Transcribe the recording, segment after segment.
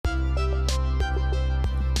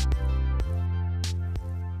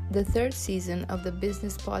The third season of the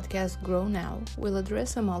business podcast Grow Now will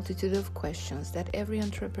address a multitude of questions that every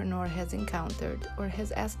entrepreneur has encountered or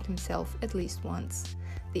has asked himself at least once.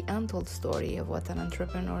 The untold story of what an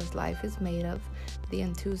entrepreneur's life is made of, the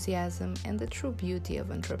enthusiasm and the true beauty of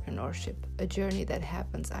entrepreneurship, a journey that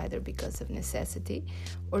happens either because of necessity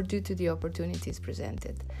or due to the opportunities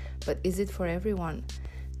presented. But is it for everyone?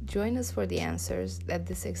 Join us for the answers that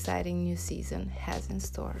this exciting new season has in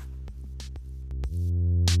store.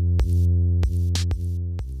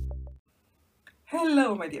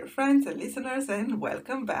 Hello, my dear friends and listeners, and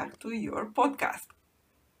welcome back to your podcast.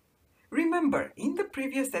 Remember, in the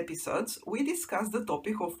previous episodes, we discussed the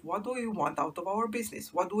topic of what do we want out of our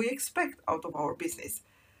business, what do we expect out of our business.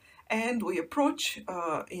 And we approach,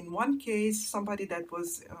 in one case, somebody that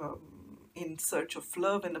was in search of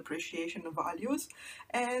love and appreciation and values,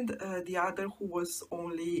 and the other who was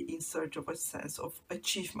only in search of a sense of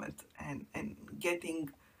achievement and getting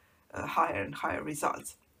higher and higher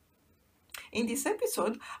results. In this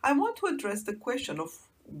episode, I want to address the question of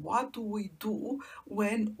what do we do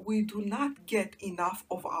when we do not get enough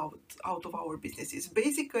out of our businesses.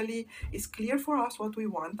 Basically, it's clear for us what we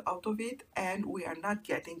want out of it, and we are not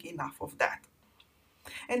getting enough of that.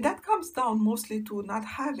 And that comes down mostly to not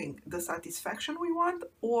having the satisfaction we want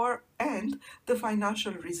and the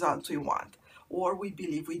financial results we want, or we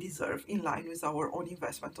believe we deserve in line with our own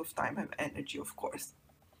investment of time and energy, of course.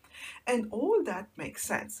 And all that makes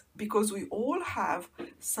sense because we all have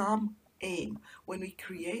some aim when we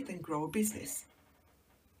create and grow a business.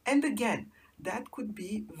 And again, that could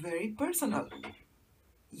be very personal.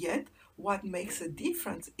 Yet, what makes a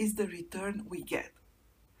difference is the return we get,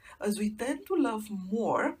 as we tend to love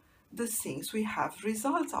more the things we have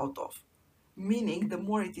results out of, meaning the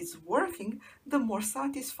more it is working, the more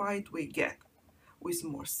satisfied we get. With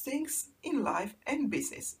more things in life and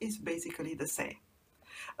business is basically the same,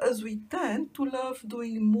 as we tend to love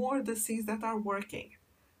doing more the things that are working.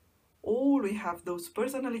 Or we have those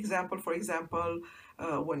personal examples, for example,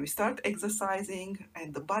 when we start exercising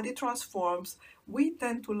and the body transforms, we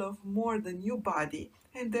tend to love more the new body,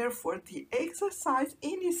 and therefore the exercise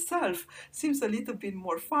in itself seems a little bit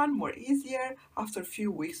more fun, more easier after a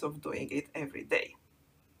few weeks of doing it every day.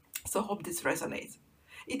 So hope this resonates.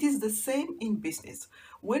 It is the same in business.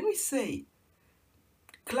 When we say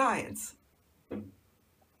clients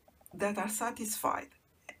that are satisfied,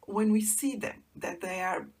 when we see them that they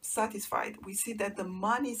are satisfied, we see that the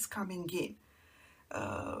money is coming in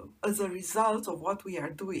as a result of what we are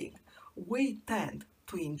doing, we tend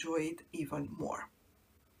to enjoy it even more.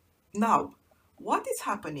 Now, what is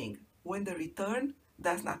happening when the return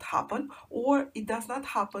does not happen, or it does not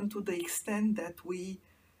happen to the extent that we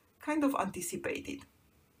kind of anticipated?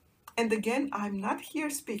 And again, I'm not here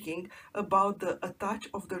speaking about the attach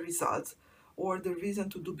of the results or the reason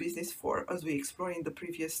to do business for, as we explored in the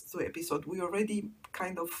previous two episodes. We already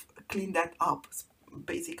kind of cleaned that up,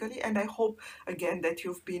 basically. And I hope, again, that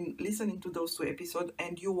you've been listening to those two episodes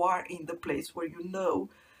and you are in the place where you know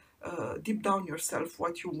deep down yourself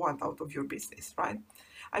what you want out of your business, right?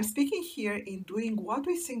 I'm speaking here in doing what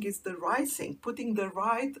we think is the right thing, putting the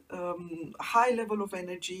right high level of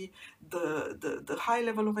energy, the high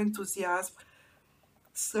level of enthusiasm,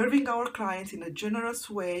 serving our clients in a generous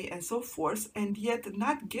way and so forth, and yet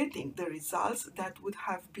not getting the results that would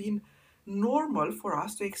have been normal for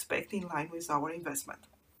us to expect in line with our investment.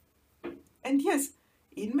 And yes,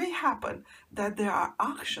 it may happen that there are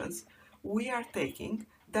actions we are taking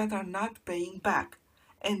that are not paying back,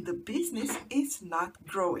 and the business is not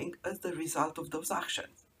growing as the result of those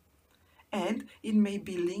actions. And it may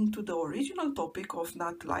be linked to the original topic of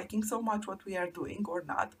not liking so much what we are doing or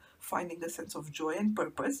not finding a sense of joy and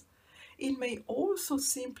purpose. It may also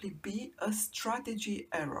simply be a strategy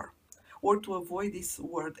error, or to avoid this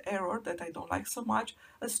word error that I don't like so much,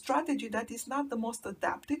 a strategy that is not the most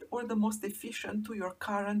adapted or the most efficient to your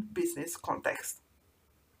current business context.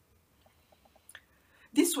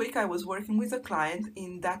 This week I was working with a client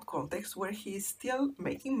in that context where he is still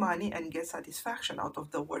making money and gets satisfaction out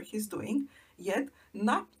of the work he's doing, yet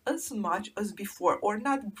not as much as before, or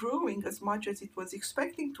not growing as much as it was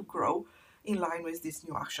expecting to grow in line with these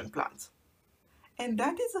new action plans. And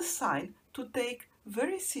that is a sign to take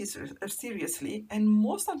very seriously, and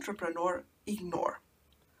most entrepreneurs ignore.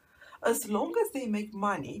 As long as they make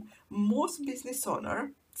money, most business owners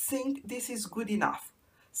think this is good enough,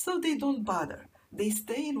 so they don't bother. They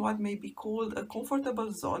stay in what may be called a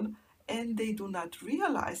comfortable zone, and they do not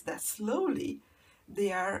realize that slowly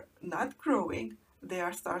they are not growing, they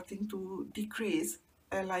are starting to decrease,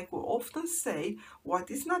 and like we often say,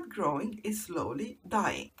 what is not growing is slowly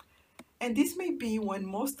dying. And this may be when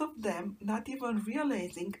most of them not even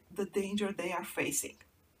realizing the danger they are facing.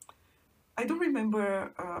 I don't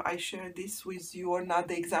remember I shared this with you or not,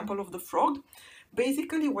 the example of the frog.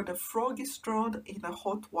 Basically, when a frog is thrown in a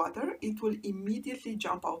hot water, it will immediately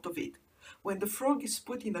jump out of it. When the frog is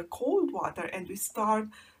put in a cold water and we start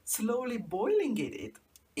slowly boiling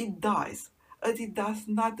it dies, as it does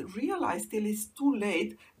not realize till it's too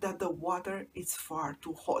late that the water is far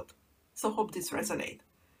too hot. So hope this resonates.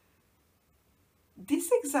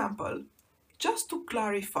 This example, just to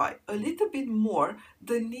clarify a little bit more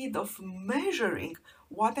the need of measuring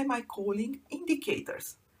what am I calling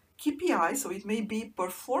indicators. KPI, so it may be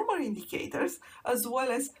performer indicators as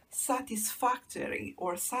well as satisfactory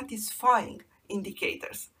or satisfying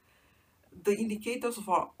indicators. The indicators of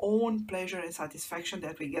our own pleasure and satisfaction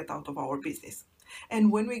that we get out of our business.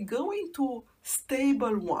 And when we go into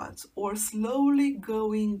stable ones or slowly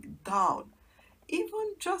going down,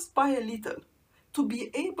 even just by a little, to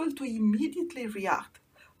be able to immediately react,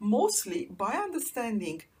 mostly by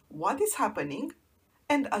understanding what is happening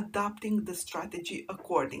and adapting the strategy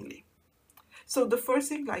accordingly. So the first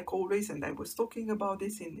thing, like always, and I was talking about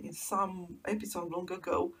this in some episode long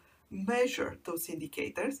ago, measure those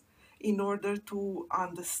indicators in order to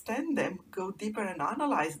understand them, go deeper and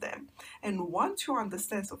analyze them. And once you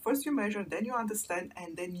understand, so first you measure, then you understand,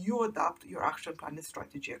 and then you adapt your action plan and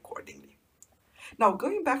strategy accordingly. Now,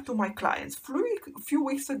 going back to my clients, a few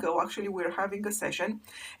weeks ago, actually, we were having a session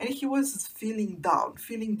and he was feeling down,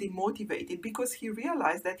 feeling demotivated because he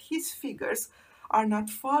realized that his figures are not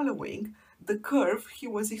following the curve he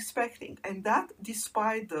was expecting. And that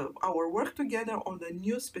despite our work together on the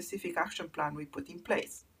new specific action plan we put in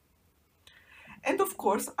place. And of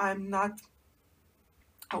course, I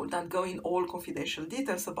will not go in all confidential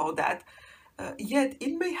details about that, yet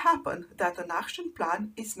it may happen that an action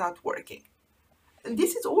plan is not working. And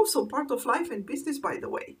this is also part of life and business, by the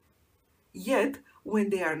way. Yet,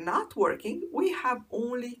 when they are not working, we have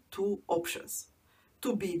only two options.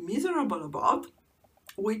 To be miserable about,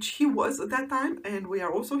 which he was at that time, and we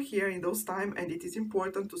are also here in those times, and it is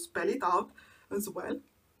important to spell it out as well.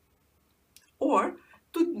 Or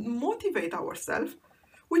to motivate ourselves,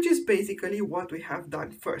 which is basically what we have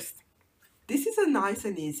done first. This is a nice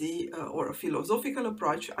and easy or a philosophical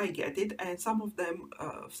approach, I get it, and some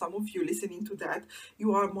of you listening to that,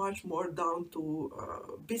 you are much more down to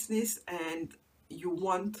business and you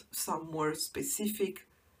want some more specific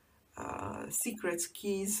secrets,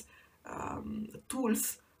 keys,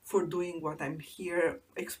 tools for doing what I'm here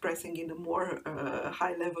expressing in a more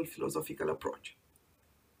high-level philosophical approach.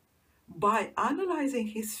 By analyzing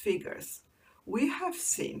his figures, we have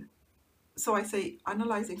seen, so I say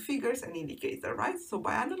analyzing figures and indicator, right? So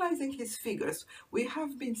by analyzing his figures, we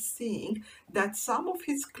have been seeing that some of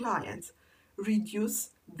his clients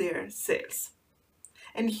reduce their sales.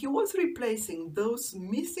 And he was replacing those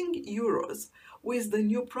missing euros with the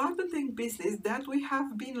new product and business that we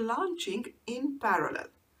have been launching in parallel.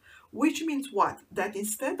 Which means what? That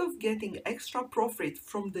instead of getting extra profit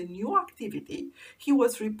from the new activity, he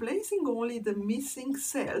was replacing only the missing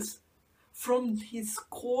sales from his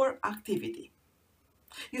core activity.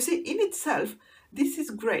 You see, in itself, this is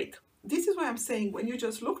great. This is why I'm saying when you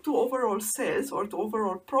just look to overall sales or to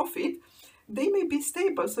overall profit, they may be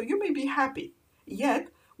stable, so you may be happy. Yet,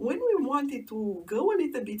 when we wanted to go a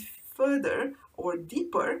little bit further or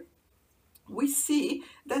deeper, we see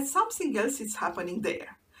that something else is happening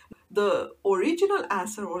there. The original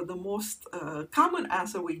answer or the most common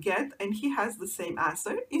answer we get, and he has the same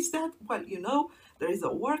answer, is that, well, there is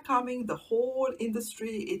a war coming, the whole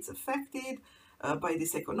industry is affected by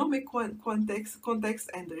this economic context,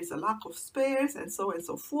 and there is a lack of spares and so on and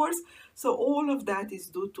so forth. So all of that is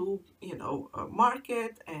due to,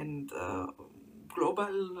 market and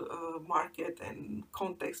global market and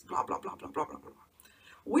context, blah, blah, blah, blah, blah, blah, blah,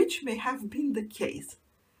 which may have been the case.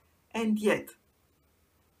 And yet,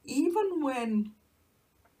 even when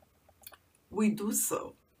we do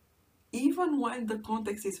so, even when the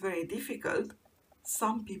context is very difficult,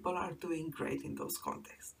 some people are doing great in those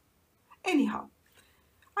contexts. Anyhow,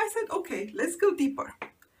 I said, okay, let's go deeper.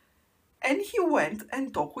 And he went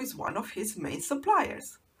and talked with one of his main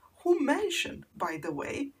suppliers, who mentioned, by the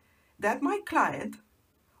way, that my client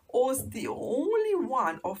was the only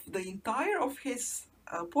one of the entire of his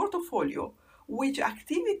portfolio which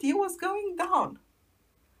activity was going down.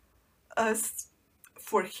 As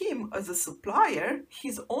for him as a supplier,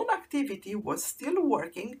 his own activity was still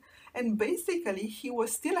working, and basically he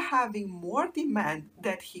was still having more demand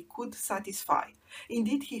that he could satisfy.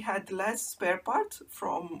 Indeed, he had less spare parts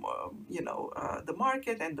from the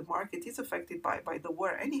market, and the market is affected by the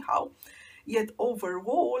war anyhow. yet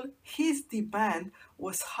overall his demand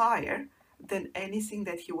was higher than anything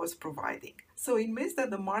that he was providing. So it means that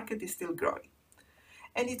the market is still growing.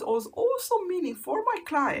 And it was also meaning for my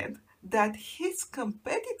client that his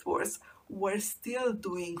competitors were still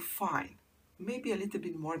doing fine, maybe a little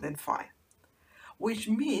bit more than fine, which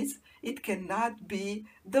means it cannot be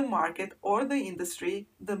the market or the industry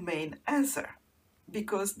the main answer,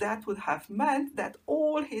 because that would have meant that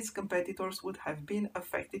all his competitors would have been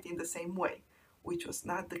affected in the same way, which was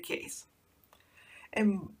not the case.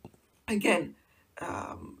 And again,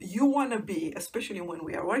 you want to be, especially when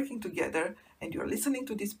we are working together and you're listening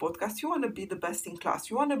to this podcast, you want to be the best in class.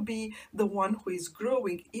 You want to be the one who is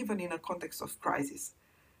growing even in a context of crisis.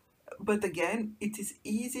 But again, it is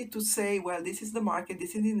easy to say, well, this is the market,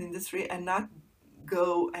 this is the industry, and not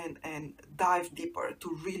go and dive deeper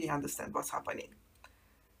to really understand what's happening.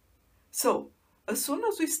 So as soon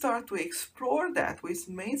as we start to explore that with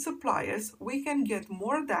main suppliers, we can get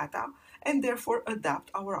more data and therefore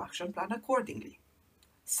adapt our action plan accordingly.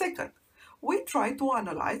 Second, we try to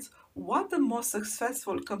analyze what the most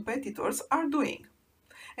successful competitors are doing.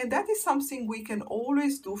 And that is something we can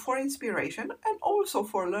always do for inspiration and also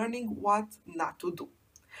for learning what not to do.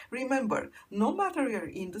 Remember, no matter your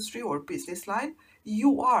industry or business line,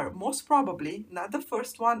 you are most probably not the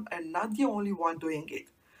first one and not the only one doing it,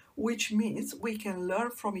 which means we can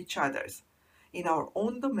learn from each other in our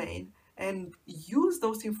own domain and use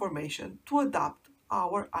those information to adapt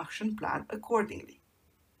our action plan accordingly.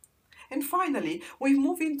 And finally, we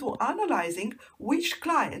move into analyzing which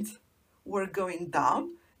clients were going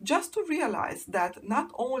down, just to realize that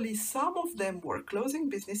not only some of them were closing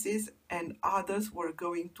businesses and others were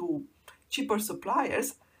going to cheaper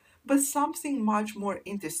suppliers, but something much more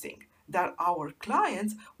interesting, that our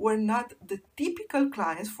clients were not the typical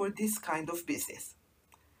clients for this kind of business.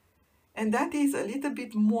 And that is a little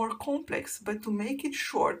bit more complex, but to make it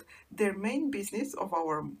short, their main business of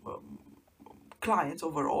our clients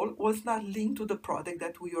overall was not linked to the product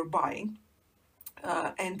that we were buying.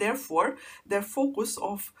 And therefore, their focus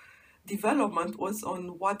of development was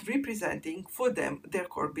on what representing for them their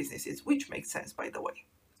core businesses, which makes sense, by the way.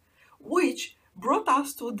 Which brought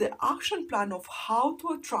us to the action plan of how to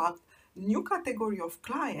attract new category of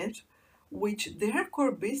clients, which their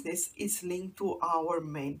core business is linked to our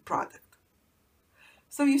main product.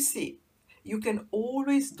 So you see, you can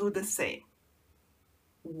always do the same.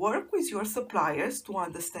 Work with your suppliers to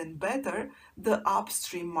understand better the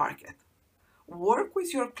upstream market. Work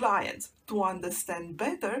with your clients to understand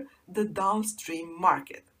better the downstream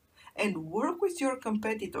market. And work with your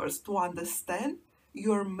competitors to understand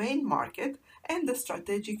your main market and the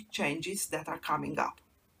strategic changes that are coming up.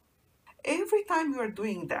 Every time you are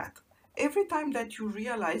doing that, every time that you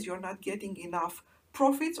realize you're not getting enough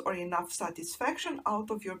profits or enough satisfaction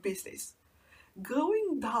out of your business,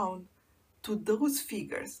 going down to those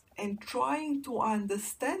figures and trying to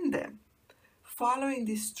understand them, following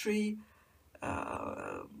these three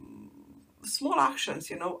small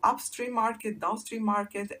actions, upstream market, downstream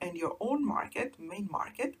market, and your own market, main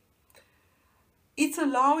market, it's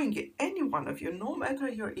allowing any one of you, no matter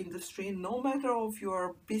your industry, no matter of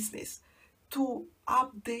your business, to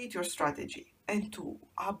update your strategy and to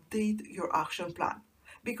update your action plan.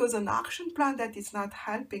 Because an action plan that is not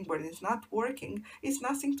helping or is not working is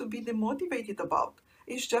nothing to be demotivated about.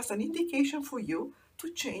 It's just an indication for you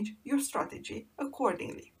to change your strategy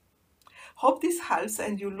accordingly. Hope this helps,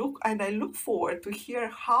 and I look forward to hear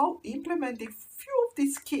how implementing few of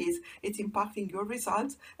these keys is impacting your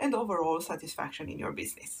results and overall satisfaction in your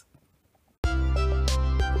business.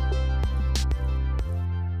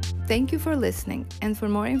 Thank you for listening, and for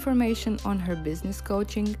more information on her business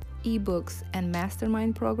coaching, ebooks, and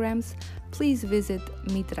mastermind programs, please visit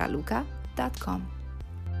mitraluka.com.